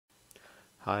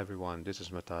Hi everyone, this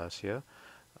is Matthias here.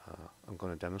 I'm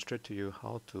going to demonstrate to you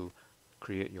how to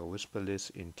create your whisper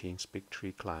list in Teamspeak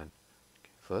 3 client.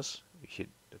 Okay, first, you hit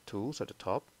the tools at the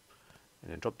top,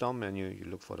 and then drop down menu, you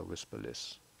look for the whisper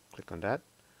list. Click on that.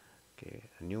 Okay,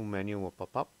 a new menu will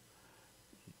pop up.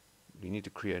 You need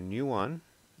to create a new one,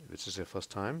 if this is your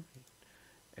first time,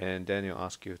 and then it'll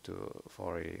ask you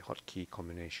for a hotkey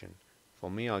combination. For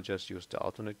me, I'll just use the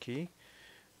alternate key,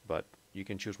 but you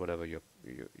can choose whatever you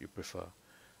prefer.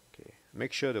 Okay,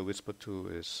 make sure the whisper tool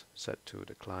is set to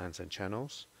the clients and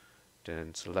channels.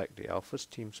 Then select the Alpha's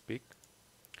Teamspeak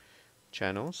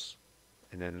channels,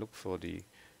 and then look for the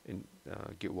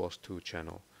Guild Wars 2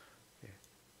 channel. Okay.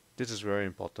 This is very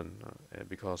important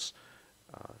because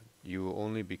you will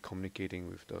only be communicating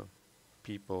with the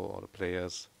people or the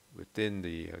players within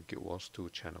the Guild Wars 2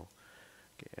 channel,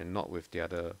 okay, and not with the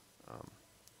other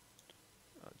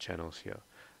channels here.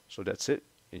 So that's it,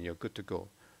 and you're good to go.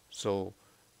 So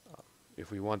if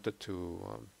we wanted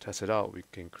to test it out, we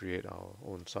can create our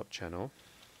own sub channel.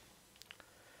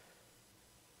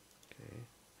 Okay,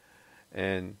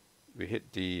 and we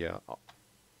hit the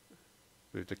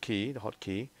with the key, the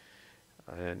hotkey,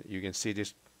 and you can see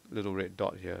this little red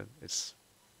dot here. It's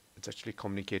actually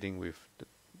communicating with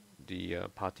the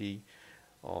party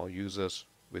or users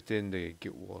within the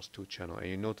Guild Wars 2 channel. And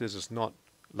you notice it's not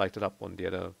lighted up on the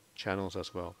other channels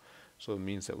as well. So it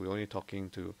means that we're only talking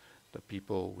to the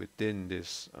people within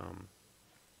this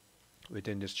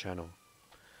channel.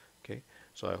 Okay,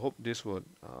 so I hope this would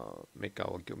make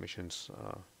our guild missions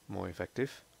more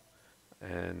effective,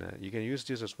 and you can use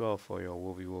this as well for your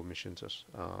World v World missions,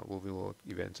 World v World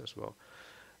events as well.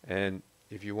 And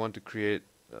if you want to create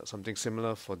something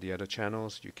similar for the other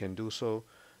channels, you can do so,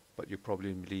 but you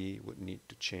probably would need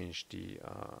to change the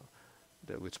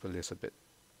whisper list a bit.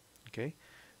 Okay,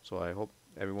 so I hope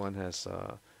everyone has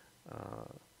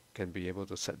can be able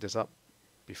to set this up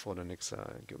before the next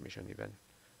guild mission event.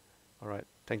 Alright,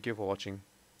 thank you for watching.